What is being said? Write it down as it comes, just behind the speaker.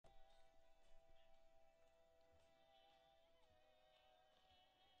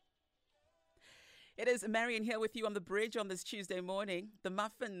It is Marion here with you on the bridge on this Tuesday morning. The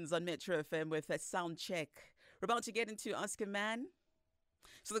Muffins on Metro FM with a sound check. We're about to get into Ask a Man.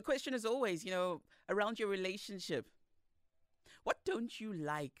 So the question is always, around your relationship. What don't you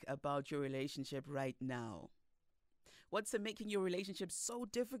like about your relationship right now? What's making your relationship so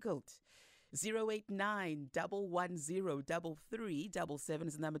difficult? 089 110 3377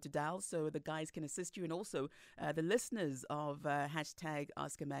 is the number to dial so the guys can assist you, and also the listeners of hashtag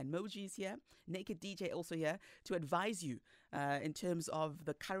Ask a Man emojis here. Naked DJ also here to advise you in terms of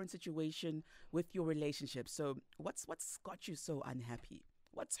the current situation with your relationship. So what's got you so unhappy?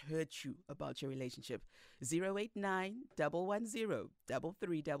 What's hurt you about your relationship? 089 110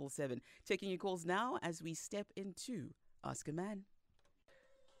 3377. Taking your calls now as we step into Ask a Man.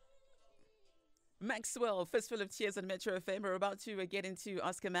 Maxwell, Fistful of Tears on Metro FM. We're about to get into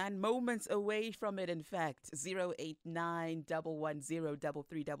Ask a Man. Moments away from it, in fact. 089 110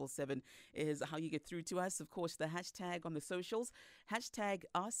 3377 is how you get through to us. Of course, the hashtag on the socials, hashtag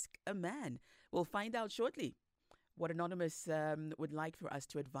Ask a Man. We'll find out shortly what Anonymous would like for us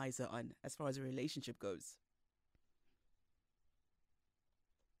to advise her on as far as a relationship goes.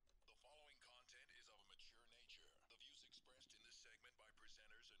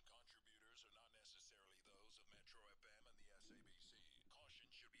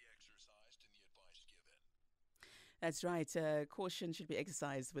 That's right. Caution should be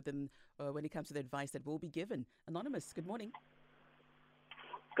exercised within when it comes to the advice that will be given. Anonymous, good morning.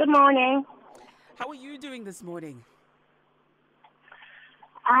 Good morning. How are you doing this morning?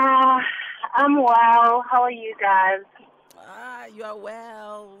 I'm well. How are you guys? You are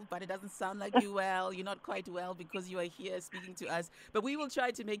well, but it doesn't sound like you're well. You're not quite well because you are here speaking to us. But we will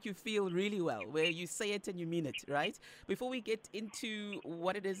try to make you feel really well, where you say it and you mean it, right? Before we get into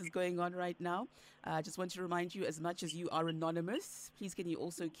what it is going on right now, I just want to remind you, as much as you are anonymous, please can you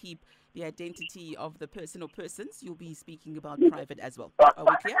also keep the identity of the person or persons you'll be speaking about private as well. Are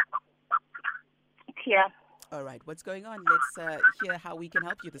we clear? Clear. All right. What's going on? Let's hear how we can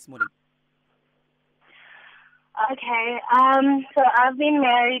help you this morning. Okay. So I've been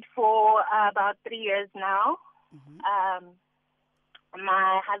married for about 3 years now. Mm-hmm.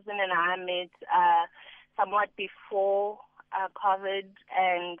 My husband and I met somewhat before COVID,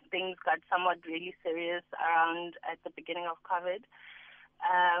 and things got somewhat really serious around at the beginning of COVID.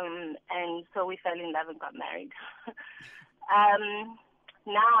 And so we fell in love and got married.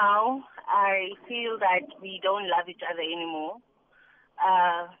 Now I feel that we don't love each other anymore.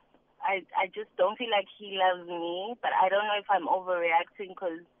 I just don't feel like he loves me, but I don't know if I'm overreacting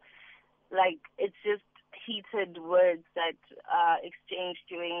because, it's just heated words that exchanged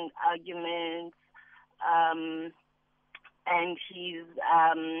during arguments. And he's,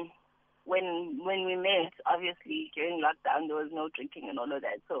 when we met, obviously during lockdown, there was no drinking and all of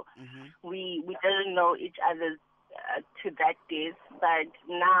that. So we didn't know each other to that depth. But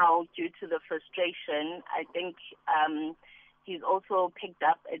now, due to the frustration, I think he's also picked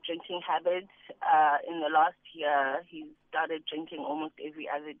up a drinking habit. In the last year, he started drinking almost every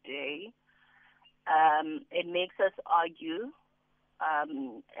other day. It makes us argue,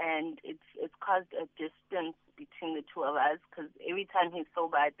 and it's caused a distance between the two of us because every time he's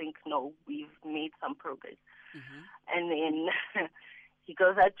sober, I think, no, we've made some progress. Mm-hmm. And then he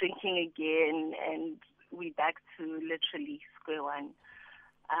goes out drinking again, and we're back to literally square one.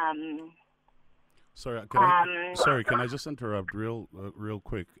 Sorry, can I just interrupt real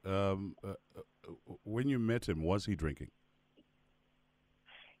quick? When you met him, was he drinking?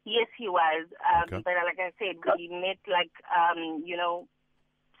 Yes, he was. Okay. But like I said, we met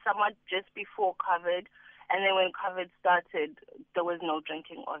somewhat just before COVID, and then when COVID started, there was no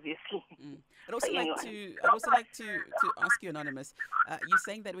drinking, obviously. I'd also like to ask you, Anonymous. You're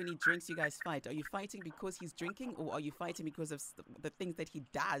saying that when he drinks, you guys fight. Are you fighting because he's drinking, or are you fighting because of the things that he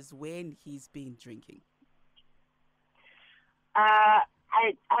does when he's been drinking? I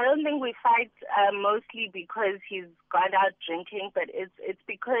don't think we fight mostly because he's gone out drinking, but it's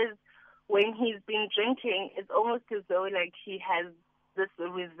because when he's been drinking, it's almost as though he has this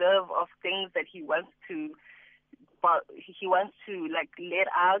reserve of things that he wants to let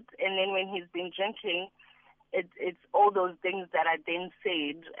out, and then when he's been drinking, it's all those things that are then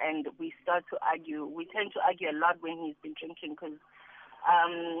said, and we start to argue. We tend to argue a lot when he's been drinking because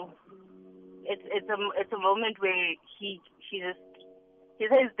it's a moment where he says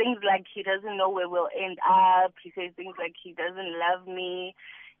things like he doesn't know where we'll end up. He says things like he doesn't love me.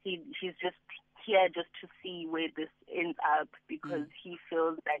 He's just here just to see where this ends up because he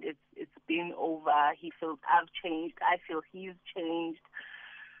feels that it's been over. He feels I've changed. I feel he's changed.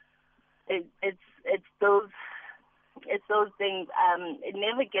 It's those it's those things. It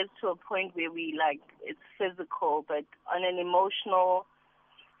never gets to a point where we like it's physical, but on an emotional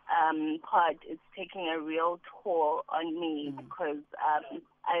part, it's taking a real toll on me because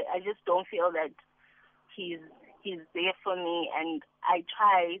I just don't feel that he's there for me, and I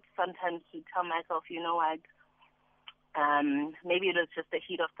try sometimes to tell myself, you know what, maybe it was just the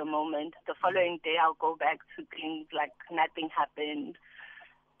heat of the moment. The following day, I'll go back to things like nothing happened.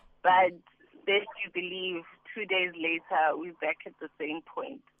 But best you believe, 2 days later, we're back at the same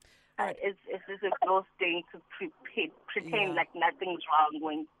point. It's just exhausting to pretend like nothing's wrong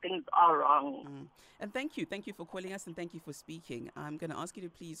when things are wrong. And thank you for calling us, and thank you for speaking. I'm going to ask you to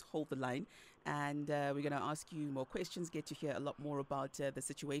please hold the line, and we're going to ask you more questions, get to hear a lot more about the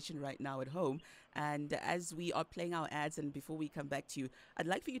situation right now at home. And as we are playing our ads, and before we come back to you, I'd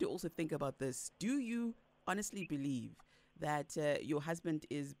like for you to also think about this. Do you honestly believe that your husband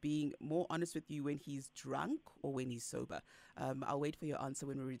is being more honest with you when he's drunk or when he's sober? I'll wait for your answer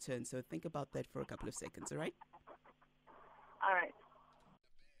when we return. So think about that for a couple of seconds, all right? All right.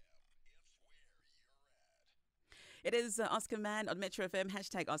 It is Oscar Man on Metro FM,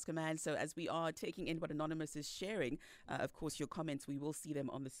 hashtag Oscar Man. So as we are taking in what Anonymous is sharing, of course, your comments, we will see them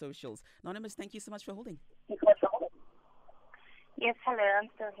on the socials. Anonymous, thank you so much for holding. Yes, hello, I'm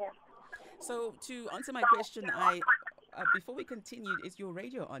still here. So to answer my question, before we continue, is your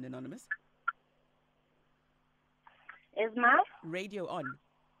radio on, Anonymous? Is my radio on?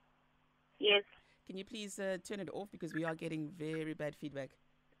 Yes. Can you please turn it off, because we are getting very bad feedback?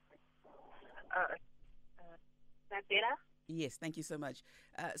 That better? Yes, thank you so much.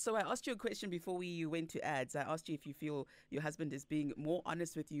 So I asked you a question before we went to ads. I asked you if you feel your husband is being more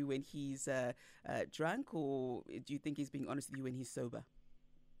honest with you when he's drunk, or do you think he's being honest with you when he's sober?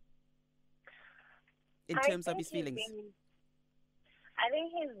 In terms of his feelings? I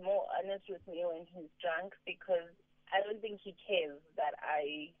think he's more honest with me when he's drunk, because I don't think he cares that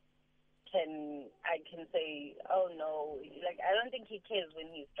I can say, oh no, like I don't think he cares when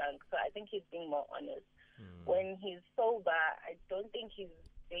he's drunk. So I think he's being more honest. When he's sober, I don't think he's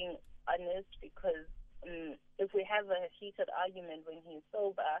being honest, because if we have a heated argument when he's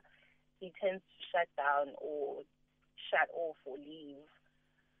sober, he tends to shut down or shut off or leave.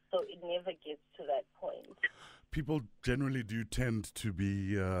 So it never gets to that point. People generally do tend to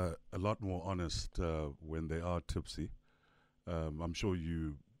be a lot more honest when they are tipsy. I'm sure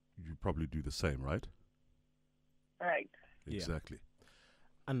you probably do the same, right? Right. Exactly. Yeah.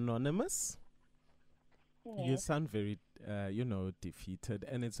 Anonymous? Yeah. You sound very, defeated,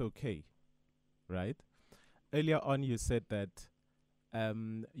 and it's okay, right? Earlier on, you said that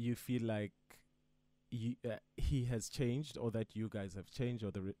you feel like he has changed, or that you guys have changed,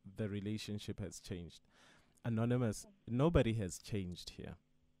 or the relationship has changed. Anonymous, nobody has changed here.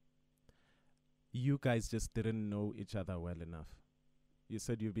 You guys just didn't know each other well enough. You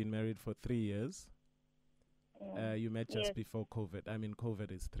said you've been married for 3 years. You met just before COVID. I mean, COVID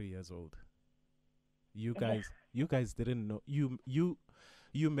is 3 years old. You guys didn't know. You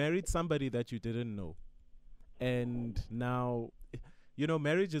married somebody that you didn't know, and now,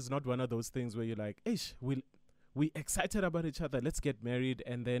 marriage is not one of those things where you're like, "Ish, we excited about each other. Let's get married,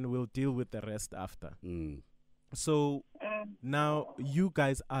 and then we'll deal with the rest after." So now you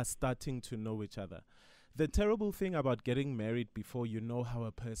guys are starting to know each other. The terrible thing about getting married before you know how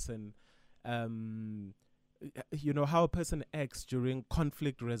a person, how a person acts during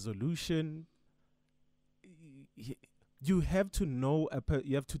conflict resolution. You have to know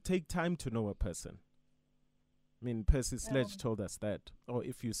you have to take time to know a person. I mean, Percy Sledge told us that. Or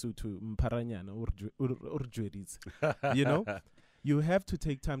if you sue to Mparanyana or you have to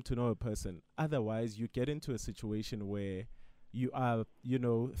take time to know a person. Otherwise, you get into a situation where you are,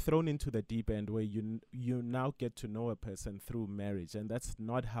 thrown into the deep end, where you now get to know a person through marriage, and that's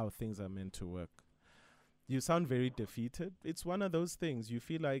not how things are meant to work. You sound very defeated. It's one of those things. You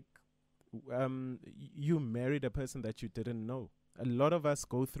feel like you married a person that you didn't know. A lot of us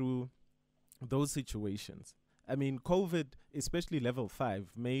go through those situations. I mean, COVID, especially level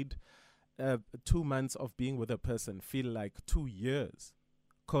 5, made 2 months of being with a person feel like 2 years,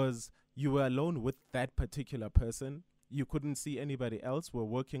 because you were alone with that particular person. You couldn't see anybody else. We're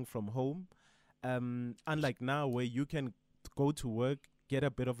working from home. Unlike now, where you can go to work, get a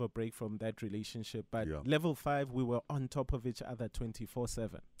bit of a break from that relationship. But level 5, we were on top of each other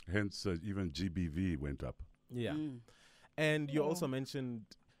 24/7. Hence, even GBV went up. Yeah. And you also mentioned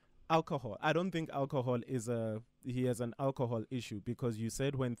alcohol. I don't think alcohol he has an alcohol issue, because you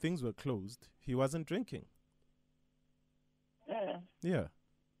said when things were closed, he wasn't drinking. Yeah.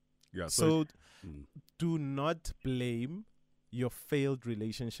 Yeah. So do not blame your failed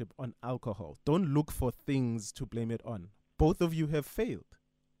relationship on alcohol. Don't look for things to blame it on. Both of you have failed.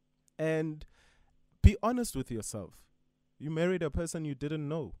 And be honest with yourself. You married a person you didn't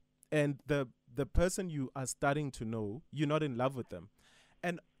know. And the person you are starting to know, you're not in love with them.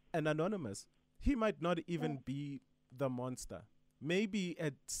 And Anonymous, he might not even be the monster. Maybe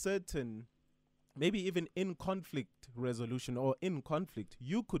even in conflict resolution or in conflict,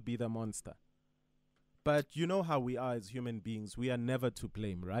 you could be the monster. But you know how we are as human beings. We are never to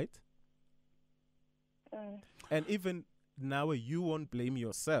blame, right? And even now, you won't blame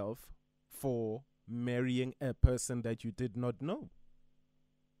yourself for marrying a person that you did not know.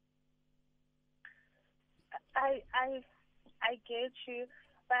 I get you,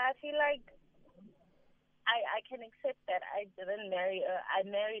 but I feel like I can accept that I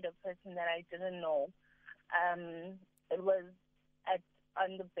married a person that I didn't know. It was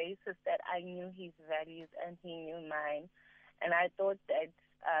on the basis that I knew his values and he knew mine, and I thought that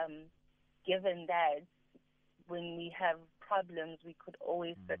given that, when we have problems, we could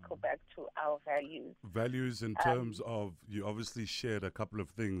always circle back to our values. Values in terms of, you obviously shared a couple of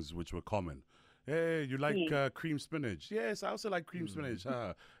things which were common. Hey, you like cream spinach? Yes, I also like cream spinach.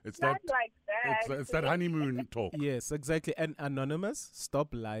 It's not that, like that. It's that honeymoon talk. Yes, exactly. And Anonymous, stop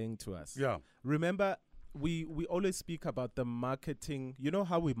lying to us. Yeah. Remember, we always speak about the marketing. You know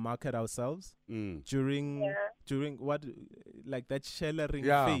how we market ourselves during what, like that shellering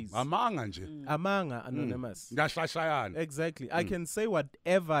phase. Amanga Anonymous. Exactly. I can say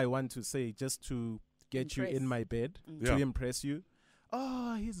whatever I want to say just to get you in my bed, to impress you.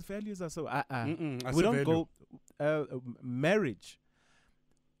 Oh, his values are so we don't go marriage.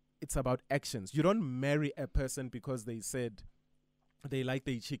 It's about actions. You don't marry a person because they said they like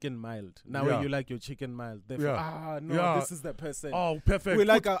the chicken mild. Now you like your chicken mild. This is the person. Oh, perfect. We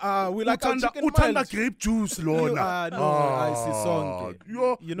like our chicken mild. Grape juice, Lord. I see song.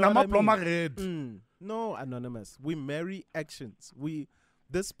 You know what I mean? No, Anonymous. We marry actions.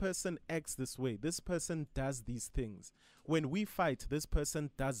 This person acts this way. This person does these things. When we fight, this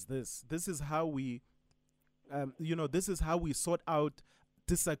person does this. This is how we, this is how we sort out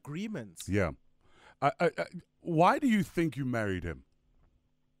disagreements. Yeah. Why do you think you married him?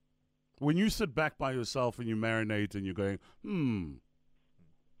 When you sit back by yourself and you marinate and you're going,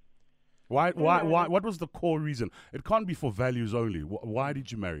 Why? What was the core reason? It can't be for values only. Why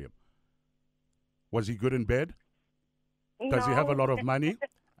did you marry him? Was he good in bed? Does he have a lot of money?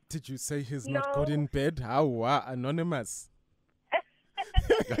 Did you say he's not good in bed? How? Anonymous.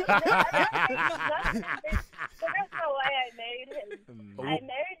 That's not why I married him. I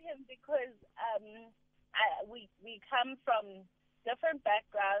married him because we come from different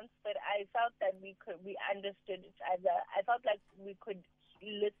backgrounds, but I felt that we understood each other. I felt like we could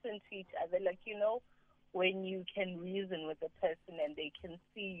listen to each other. Like, when you can reason with a person and they can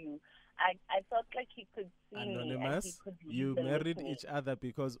see you. I felt like he could see Anonymous, me and he could you reason married with me. each other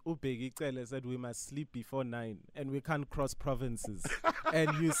because Ubegi Cele said we must sleep before 9 and we can't cross provinces.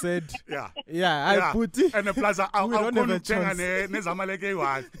 And you said, I put it. And the plaza, we don't have a chance.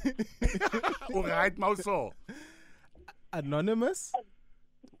 Anonymous,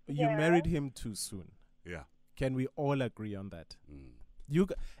 you married him too soon. Yeah. Can we all agree on that?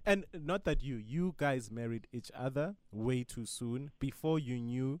 And not that you guys married each other way too soon before you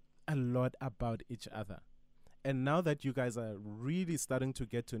knew a lot about each other. And now that you guys are really starting to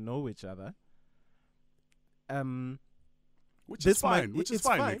get to know each other, which is fine. It's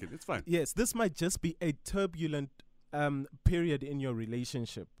fine. Yes, this might just be a turbulent period in your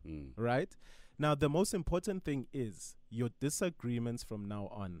relationship, right? Now, the most important thing is your disagreements from now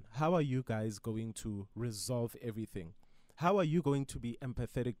on. How are you guys going to resolve everything? How are you going to be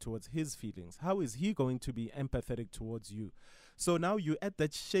empathetic towards his feelings? How is he going to be empathetic towards you? So now you're at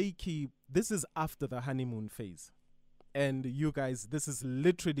that shaky, this is after the honeymoon phase. And you guys, this is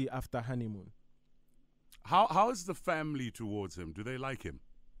literally after honeymoon. How is the family towards him? Do they like him?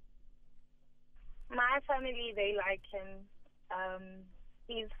 My family, they like him.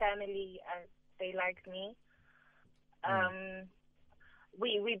 His family, they like me.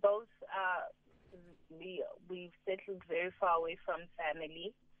 We both we've settled very far away from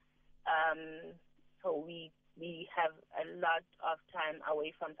family, so we have a lot of time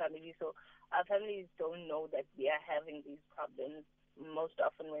away from family. So our families don't know that we are having these problems. Most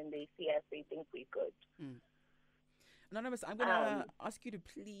often when they see us, they think we're good. Anonymous, I'm going to ask you to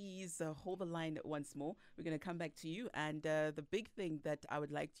please hold the line once more. We're going to come back to you. And the big thing that I would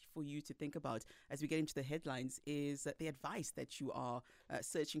like for you to think about as we get into the headlines is the advice that you are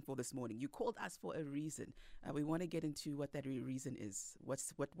searching for this morning. You called us for a reason. We want to get into what that reason is. What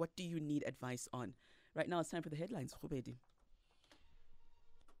do you need advice on? Right now, it's time for the headlines. Khubedi.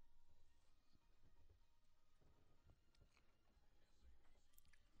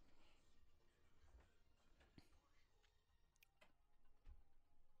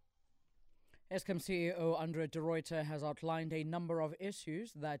 Eskom CEO Andre de Ruyter has outlined a number of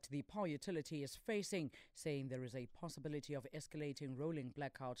issues that the power utility is facing, saying there is a possibility of escalating rolling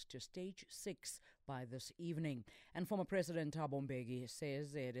blackout to stage 6 by this evening. And former President Thabo Mbeki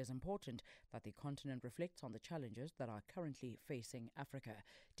says it is important that the continent reflects on the challenges that are currently facing Africa.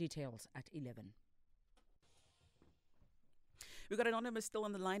 Details at 11. We've got Anonymous still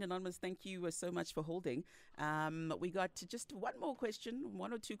on the line. Anonymous, thank you so much for holding. We got just one more question,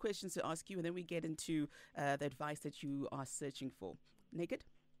 one or two questions to ask you, and then we get into the advice that you are searching for. Naked?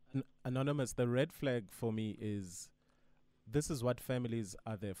 Anonymous, the red flag for me is this is what families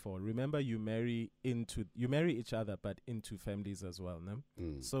are there for. Remember, you marry each other, but into families as well. No?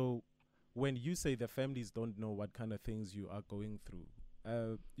 So when you say the families don't know what kind of things you are going through,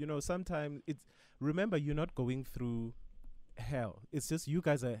 sometimes remember, you're not going through hell. It's just you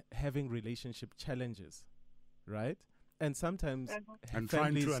guys are having relationship challenges, right? And sometimes and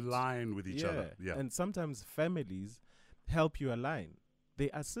trying to align with each other. Yeah. And sometimes families help you align. They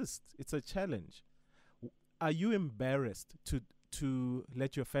assist. It's a challenge. Are you embarrassed to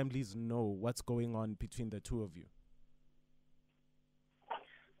let your families know what's going on between the two of you?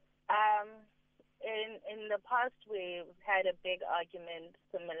 In the past, we've had a big argument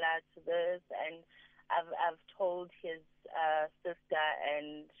similar to this, and I've told his sister,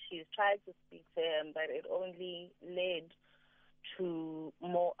 and she's tried to speak to him, but it only led to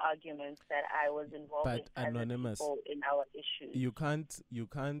more arguments that I was involved in. But Anonymous, in our issues. You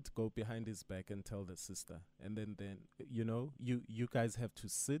can't go behind his back and tell the sister, and then you guys have to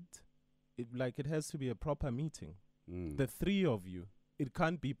sit. It has to be a proper meeting. The three of you. It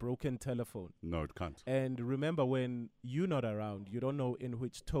can't be broken telephone. No, it can't. And remember, when you're not around, you don't know in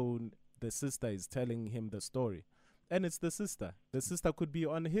which tone the sister is telling him the story. And it's the sister. The sister could be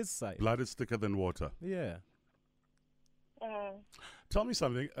on his side. Blood is thicker than water. Yeah. Tell me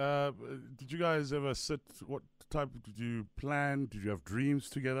something. Did you guys ever sit? What type did you plan? Did you have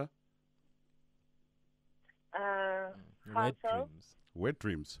dreams together? Wet dreams. Wet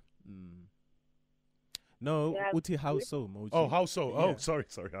dreams. No, Uti, how so, Moji? Oh, how so? Yeah. Oh, sorry,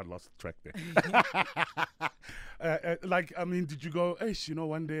 I lost track there. Did you go,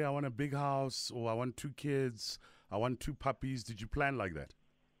 one day I want a big house, or I want 2 kids, I want 2 puppies? Did you plan like that?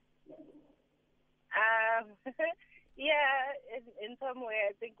 In some way,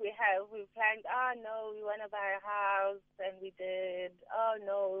 I think we planned, we want to buy a house, and we did. We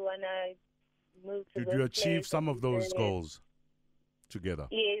want to move to Did you achieve some of those goals together?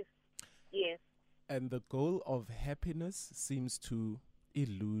 Yes. And the goal of happiness seems to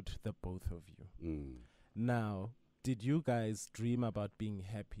elude the both of you. Now, did you guys dream about being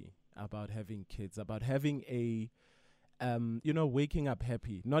happy, about having kids, about having a, waking up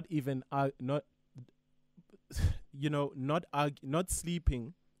happy, not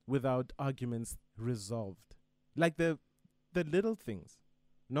sleeping without arguments resolved, like the little things,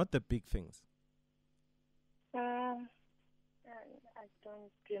 not the big things? I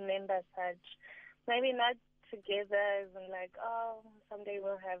don't remember such. Maybe not together, even like, someday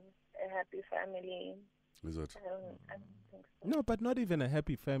we'll have a happy family. Is it? I don't think so. No, but not even a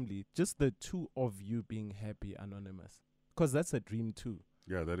happy family. Just the two of you being happy, Anonymous. Because that's a dream too.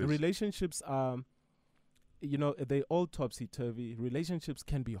 Yeah, that is. Relationships are, they all topsy-turvy. Relationships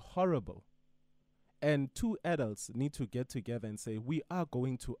can be horrible. And 2 adults need to get together and say, we are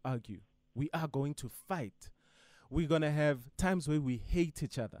going to argue. We are going to fight. We're going to have times where we hate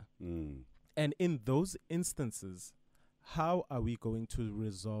each other. And in those instances, how are we going to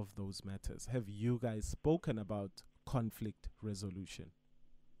resolve those matters? Have you guys spoken about conflict resolution?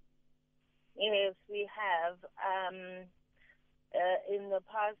 Yes, we have. In the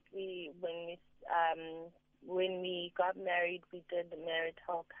past, when we got married, we did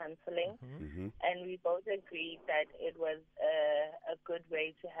marital counseling, and we both agreed that it was a good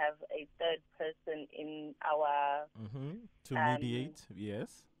way to have a third person in our to mediate.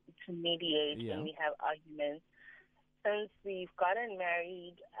 Yes. To mediate when we have arguments. Since we've gotten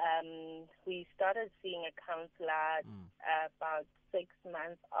married, we started seeing a counselor about 6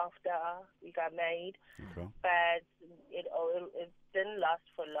 months after we got married. Okay. But it didn't last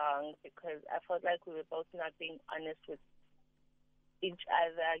for long because I felt like we were both not being honest with each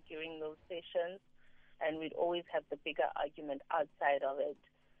other during those sessions, and we'd always have the bigger argument outside of it.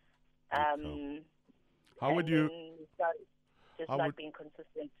 How would you... not being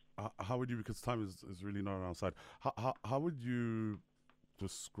consistent. How would you, because time is really not on our side, how would you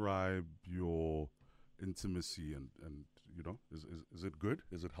describe your intimacy and is it good?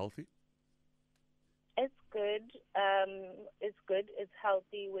 Is it healthy? It's good. It's good. It's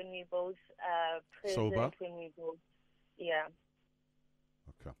healthy when we both present. Sober? When we both, yeah.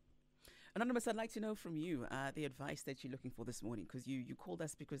 Okay. Anonymous, I'd like to know from you the advice that you're looking for this morning, because you called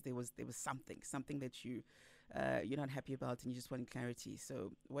us because there was something that you're not happy about and you just want clarity.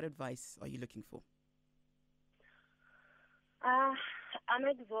 So what advice are you looking for? I'm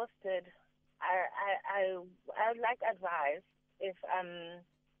exhausted. I'd like advice. If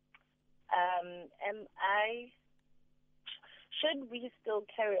should we still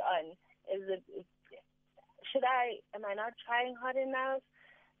carry on? Am I not trying hard enough?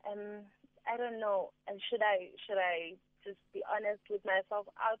 I don't know. And should I just be honest with myself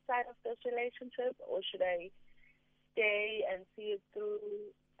outside of this relationship, or should I stay and see it through?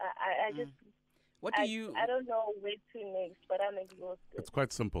 I just. What do you? I don't know where to next, but I'm exhausted. It's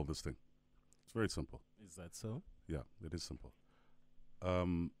quite simple, this thing. It's very simple. Is that so? Yeah, it is simple.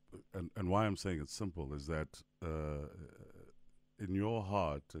 And why I'm saying it's simple is that in your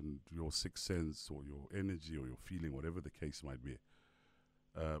heart and your sixth sense or your energy or your feeling, whatever the case might be,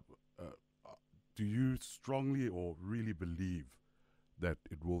 do you strongly or really believe that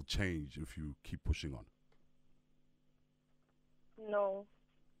it will change if you keep pushing on? No.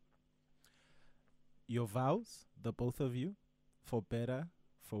 Your vows, the both of you, for better,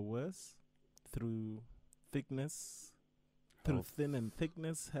 for worse, through thickness, through Health. thin and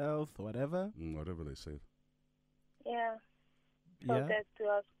thickness, health, whatever. Whatever they say. Yeah. So Yeah, that's to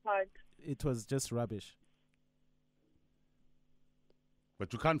us part. it was just rubbish.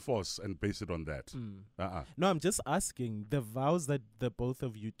 But you can't force and base it on that. Mm. No, I'm just asking the vows that the both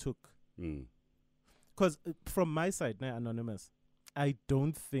of you took. Because from my side, now Anonymous, I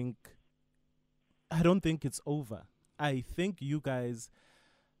don't think it's over. I think you guys,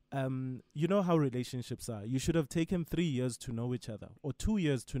 you know how relationships are. You should have taken 3 years to know each other or 2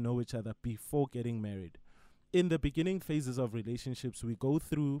 years to know each other before getting married. In the beginning phases of relationships, we go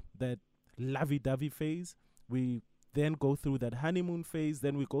through that lovey-dovey phase. We then go through that honeymoon phase.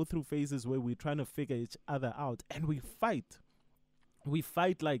 Then we go through phases where we're trying to figure each other out. And we fight. We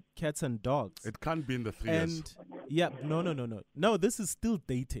fight like cats and dogs. It can't be in the 3 years. And yeah, no. No, this is still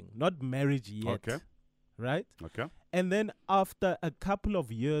dating, not marriage yet. Okay. Right? Okay. And then after a couple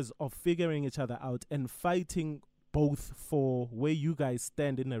of years of figuring each other out and fighting both for where you guys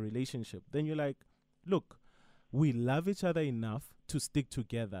stand in a relationship, then you're like, look, we love each other enough to stick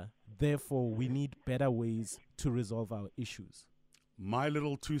together. Therefore, we need better ways to resolve our issues. My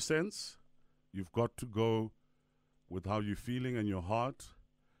little 2 cents, you've got to go with how you're feeling in your heart.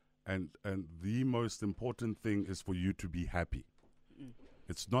 And the most important thing is for you to be happy.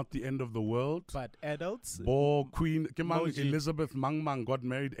 It's not the end of the world. But adults, Queen Moji. Elizabeth Mangmang got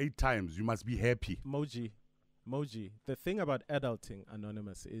married 8 times. You must be happy. Moji, the thing about adulting,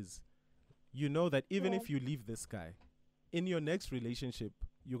 Anonymous, is you know that even if you leave this guy, in your next relationship,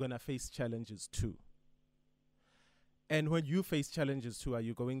 you're going to face challenges too. And when you face challenges too, are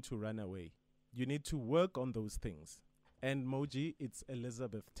you going to run away? You need to work on those things. And Moji, it's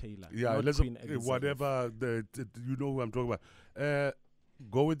Elizabeth Taylor. Yeah, not Queen Elizabeth. whatever, you know who I'm talking about.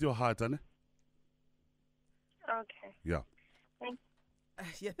 Go with your heart, Anne. Okay. Yeah.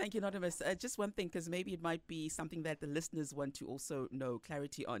 Yeah, thank you, Anonymous. Just one thing, because maybe it might be something that the listeners want to also know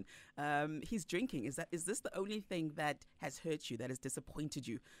clarity on. He's drinking. Is this the only thing that has hurt you, that has disappointed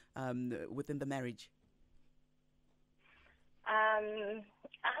you within the marriage? I don't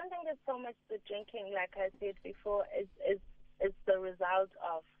think it's so much the drinking, like I said before. It's the result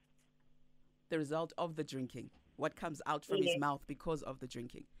of. The result of the drinking. What comes out from his mouth because of the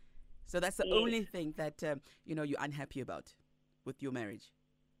drinking. So that's the Yes. only thing that you're unhappy about with your marriage.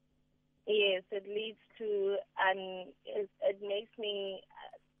 Yes, it leads to, it makes me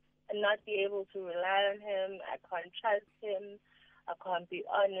not be able to rely on him. I can't trust him. I can't be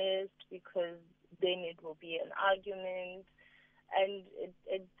honest because then it will be an argument, and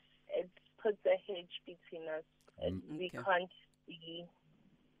it puts a hedge between us. We can't be.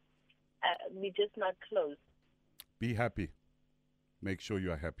 We're just not close. Be happy. Make sure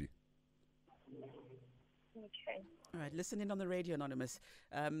you are happy. Okay. All right, listen in on the radio, Anonymous.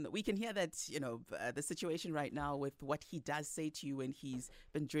 We can hear that, the situation right now with what he does say to you when he's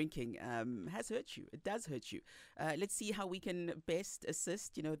been drinking has hurt you. It does hurt you. Let's see how we can best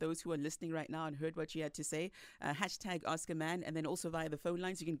assist, those who are listening right now and heard what you had to say. Hashtag Ask a Man, and then also via the phone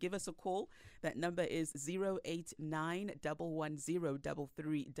lines, you can give us a call. That number is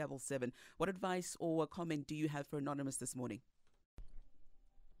 089-110-3377. What advice or comment do you have for Anonymous this morning?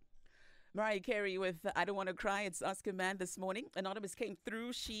 Mariah Carey with I Don't Want to Cry. It's Ask a Man this morning. Anonymous came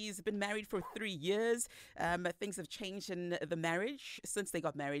through. She's been married for 3 years. Things have changed in the marriage since they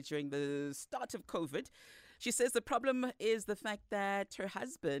got married during the start of COVID. She says the problem is the fact that her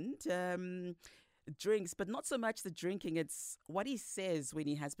husband drinks, but not so much the drinking. It's what he says when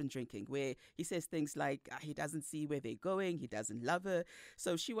he has been drinking, where he says things like he doesn't see where they're going, he doesn't love her.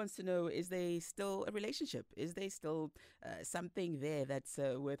 So she wants to know, is there still a relationship? Is there still something there that's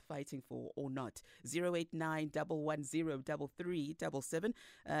worth fighting for or not? 089 110 3377.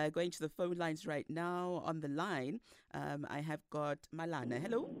 Going to the phone lines right now. On the line, I have got Malana.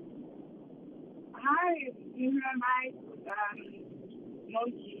 Hello. Hi,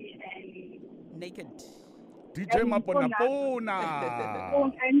 Moji and Naked. DJ Mapona Pona.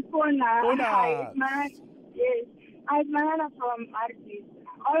 And Pona. Pona. Hi, yes. I'm Malana from Artis.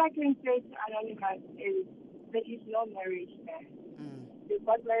 All I can say to Anonymous is there is no marriage there. They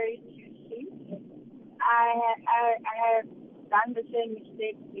got married too soon. I have done the same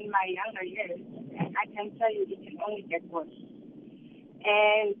mistake in my younger years, and I can tell you it can only get worse.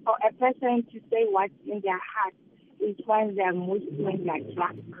 And for a person to say what's in their heart is when they're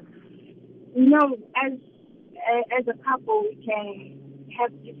drunk. You know, as a couple, we can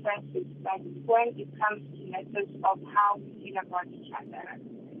have differences, but when it comes to matters of how we feel about each other,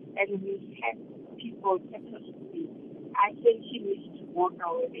 and we have people purposely, I think she needs to walk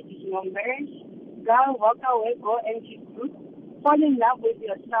away. There is no marriage. Girl, walk away, go and group, fall in love with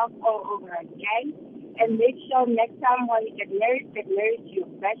yourself all over again, and make sure next time when you get married to your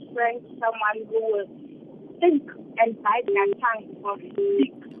best friend, someone who will think and bite their tongue before they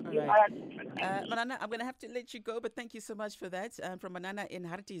speak. Manana, I'm going to have to let you go, but thank you so much for that. From Manana in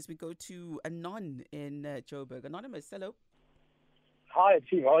Harties, we go to Anon in Joburg. Anonymous, hello. Hi,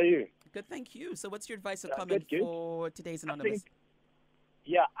 team. How are you? Good, thank you. So what's your advice or comment for today's Anonymous?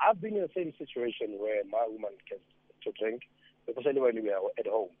 I've been in the same situation where my woman gets to drink, especially when we are at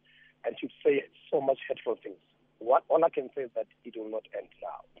home, and she'd say so much hurtful things. All I can say is that it will not end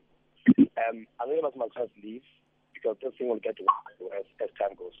now. Anonymous must just leave, because this thing will get worse as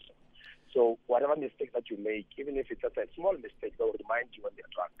time goes. So whatever mistake that you make, even if it's just a small mistake, they will remind you when they're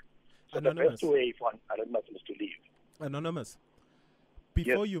drunk. So Anonymous. The best way for Anonymous is to leave. Anonymous,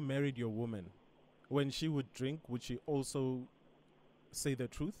 before you married your woman, when she would drink, would she also say the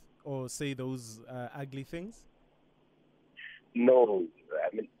truth or say those ugly things? No.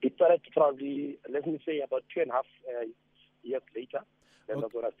 I mean, it started probably, let me say, about 2.5 years later. Then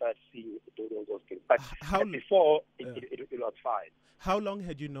that's when I started seeing those things. But before, it was fine. How long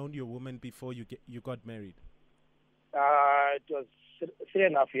had you known your woman before you got married? It was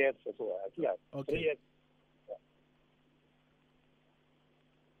 3.5 years or so. Yeah. Okay. 3 years. Yeah.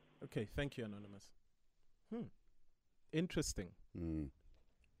 Okay, thank you, Anonymous. Interesting. You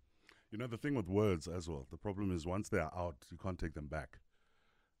know, the thing with words as well, the problem is once they are out, you can't take them back.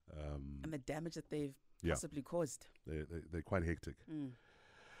 And the damage that they've possibly caused. They're quite hectic.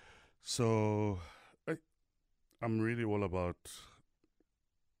 So I'm really all about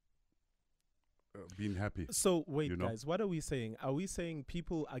being happy. So wait, guys, what are we saying? Are we saying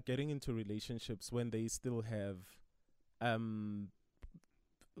people are getting into relationships when they still have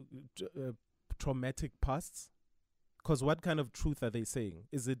traumatic pasts? Because what kind of truth are they saying?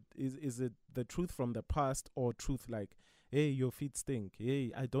 Is it the truth from the past, or truth like, hey, your feet stink.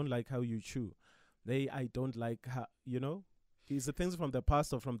 Hey, I don't like how you chew. Hey, I don't like how, Is it things from the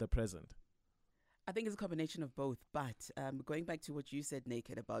past or from the present? I think it's a combination of both. But going back to what you said,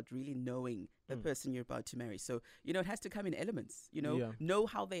 Naked, about really knowing the person you're about to marry. So, it has to come in elements, Know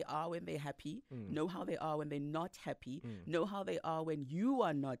how they are when they're happy. Know how they are when they're not happy. Know how they are when you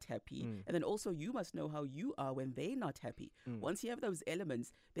are not happy. And then also you must know how you are when they're not happy. Once you have those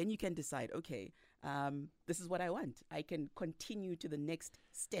elements, then you can decide, okay, this is what I want. I can continue to the next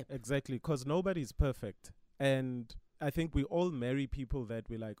step. Exactly, because nobody's perfect. And I think we all marry people that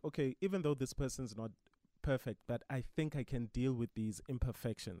we're like, okay, even though this person's not perfect, but I think I can deal with these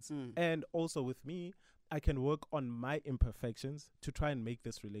imperfections. And also with me, I can work on my imperfections to try and make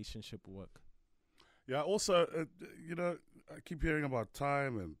this relationship work. Yeah, also, I keep hearing about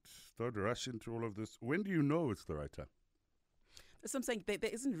time and don't rush into all of this. When do you know it's the right time? That's what I'm saying. There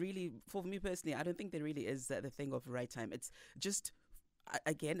isn't really, for me personally, I don't think there really is the thing of right time. It's just,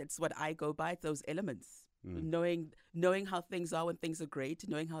 again, it's what I go by, those elements. Knowing how things are when things are great,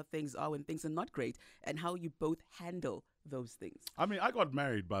 knowing how things are when things are not great, and how you both handle those things. I mean, I got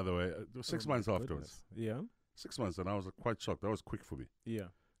married, by the way, it was 6 months afterwards. Yeah. 6 months, and I was quite shocked. That was quick for me. Yeah.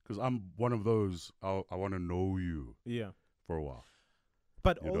 Because I'm one of those, I want to know you for a while.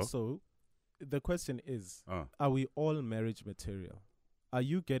 But also, the question is, are we all marriage material? Are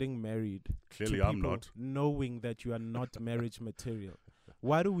you getting married Clearly to I'm people not. knowing that you are not marriage material?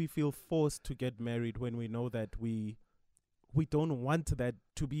 Why do we feel forced to get married when we know that we don't want that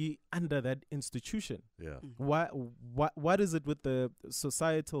to be under that institution? Yeah. What is it with the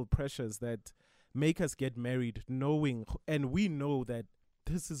societal pressures that make us get married knowing, and we know that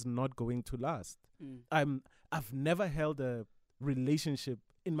this is not going to last. I've never held a relationship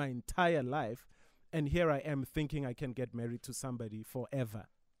in my entire life, and here I am thinking I can get married to somebody forever.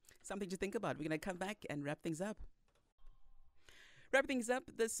 Something to think about. We're going to come back and wrap things up. Wrap things up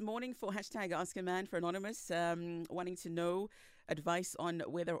this morning for hashtag Ask a Man for Anonymous, wanting to know advice on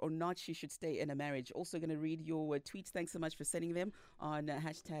whether or not she should stay in a marriage. Also going to read your tweets. Thanks so much for sending them on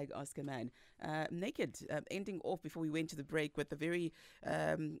hashtag Ask a Man. Naked, ending off before we went to the break with a very,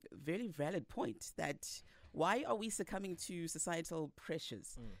 very valid point that why are we succumbing to societal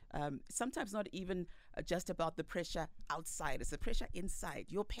pressures? Sometimes not even just about the pressure outside. It's the pressure inside.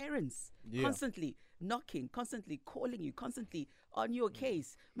 Your parents constantly knocking, constantly calling you, constantly on your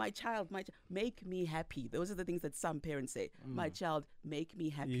case. My child, make me happy. Those are the things that some parents say. My child, make me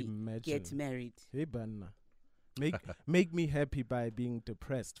happy. Get married. Hey, Banna. Make me happy by being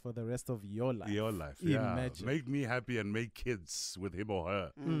depressed for the rest of your life. Your life, yeah. Make me happy and make kids with him or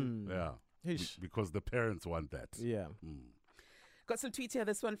her. Yeah. Because the parents want that. Yeah. Got some tweets here.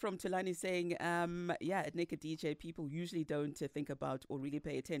 This one from Tulani saying, at Naked DJ, people usually don't think about or really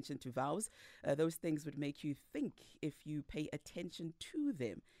pay attention to vows. Those things would make you think if you pay attention to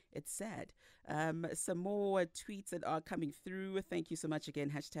them. It's sad. Some more tweets that are coming through. Thank you so much again.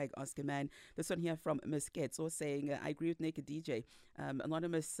 Hashtag Ask a Man. This one here from Miss Getz saying, I agree with Naked DJ.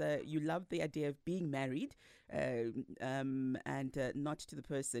 Anonymous, you love the idea of being married and not to the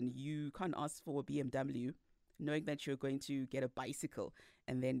person. You can't ask for a BMW knowing that you're going to get a bicycle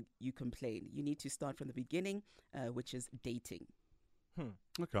and then you complain. You need to start from the beginning, which is dating.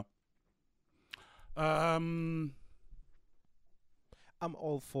 Okay. I'm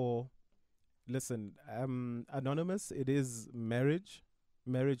all for, listen, Anonymous, it is marriage.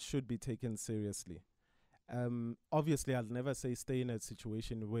 Marriage should be taken seriously. Obviously, I'll never say stay in a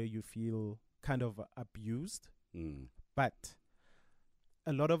situation where you feel kind of abused, but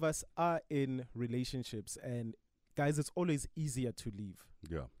a lot of us are in relationships, and guys, it's always easier to leave.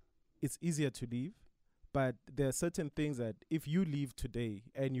 Yeah. It's easier to leave, but there are certain things that if you leave today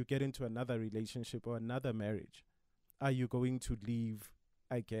and you get into another relationship or another marriage, are you going to leave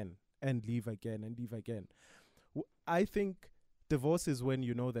again and leave again and leave again? I think divorce is when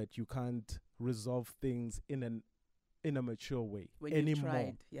you know that you can't resolve things in a mature way when anymore.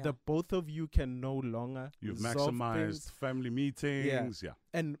 Tried, yeah. The both of you can no longer You've resolve maximized things. family meetings. Yeah.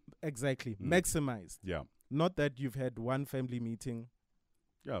 And exactly, maximized. Yeah. Not that you've had one family meeting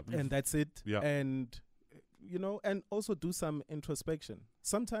and that's it. Yeah. And, and also do some introspection.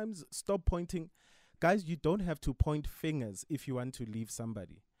 Sometimes stop pointing. Guys, you don't have to point fingers if you want to leave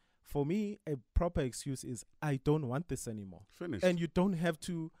somebody. For me, a proper excuse is, I don't want this anymore. Finished. And you don't have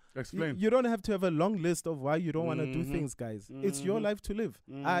to explain. You don't have to have a long list of why you don't want to do things, guys. It's your life to live.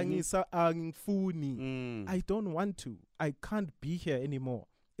 I don't want to. I can't be here anymore.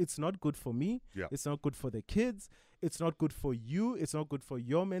 It's not good for me. Yeah. It's not good for the kids. It's not good for you. It's not good for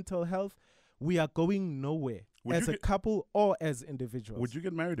your mental health. We are going nowhere as a couple or as individuals. Would you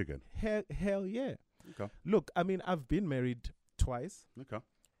get married again? Hell yeah. Okay. Look, I mean, I've been married twice. Okay.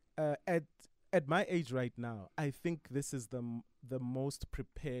 At my age right now, I think this is the most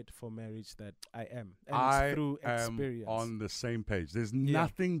prepared for marriage that I am. And it's through experience. On the same page. There's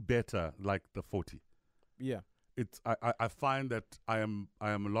nothing better like the 40. Yeah. I find that I am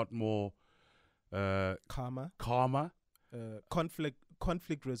a lot more calmer.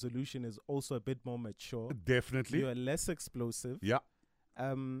 Conflict resolution is also a bit more mature. Definitely. You are less explosive. Yeah.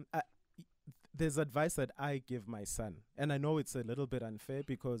 There's advice that I give my son, and I know it's a little bit unfair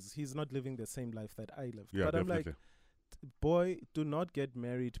because he's not living the same life that I lived. Yeah, but definitely. I'm like, boy, do not get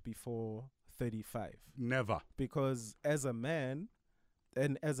married before 35. Never. Because as a man,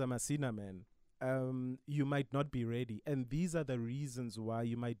 and as a Masina man, you might not be ready. And these are the reasons why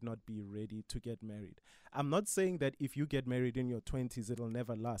you might not be ready to get married. I'm not saying that if you get married in your 20s, it'll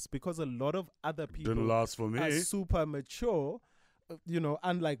never last, because a lot of other people didn't last for me. Are super mature.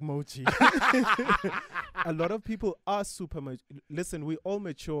 Unlike Mochi. A lot of people are super mature. Listen, we all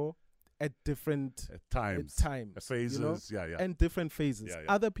mature at different times. Phases, and different phases. Yeah.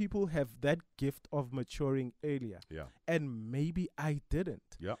 Other people have that gift of maturing earlier. Yeah. And maybe I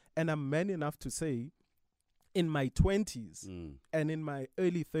didn't. Yeah. And I'm man enough to say, in my 20s and in my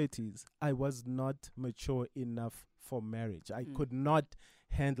early 30s, I was not mature enough for marriage. I could not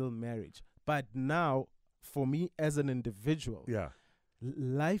handle marriage. But now, for me as an individual,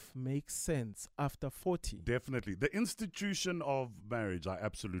 life makes sense after 40. Definitely. The institution of marriage, I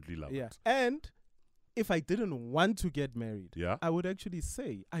absolutely love it. And if I didn't want to get married, I would actually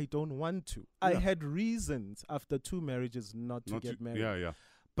say I don't want to. I had reasons after 2 marriages not to get married.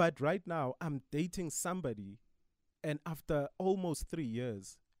 But right now, I'm dating somebody, and after almost 3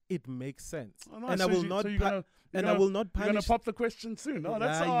 years, it makes sense. Oh, no, And so I will you- not so you're pu- gonna- and you're I will gonna- not You're gonna punish. pop the question soon. Oh,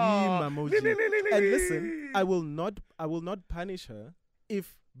 that's Ah, Mamoji. And listen, Listen, I will not punish her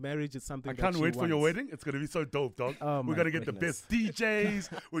if marriage is something I that can't she wait for your wants. wedding. It's gonna be so dope, dog. Oh, We're my gonna get goodness. the best DJs.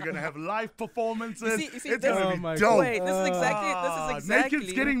 We're gonna have live performances. You see, it's this- gonna Oh be my dope. Wait, this is exactly.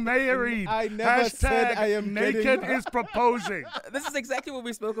 Naked's getting married. I never said Hashtag I am naked getting- is proposing. This is exactly what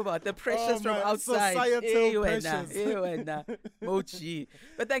we spoke about. The pressures from my outside. societal pressures. Mochi.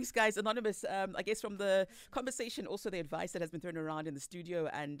 But thanks, guys. Anonymous, I guess from the conversation, also the advice that has been thrown around in the studio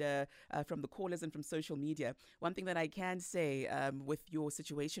and from the callers and from social media. One thing that I can say with your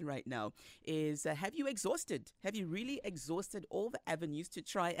situation right now is have you exhausted? Have you really exhausted all the avenues to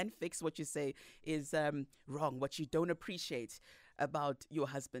try and fix what you say is wrong, what you don't appreciate about your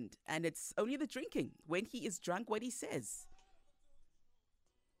husband? And it's only the drinking. When he is drunk, what he says.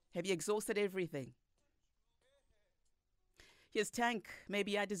 Have you exhausted everything? Here's Tank.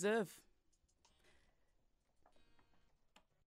 Maybe I deserve.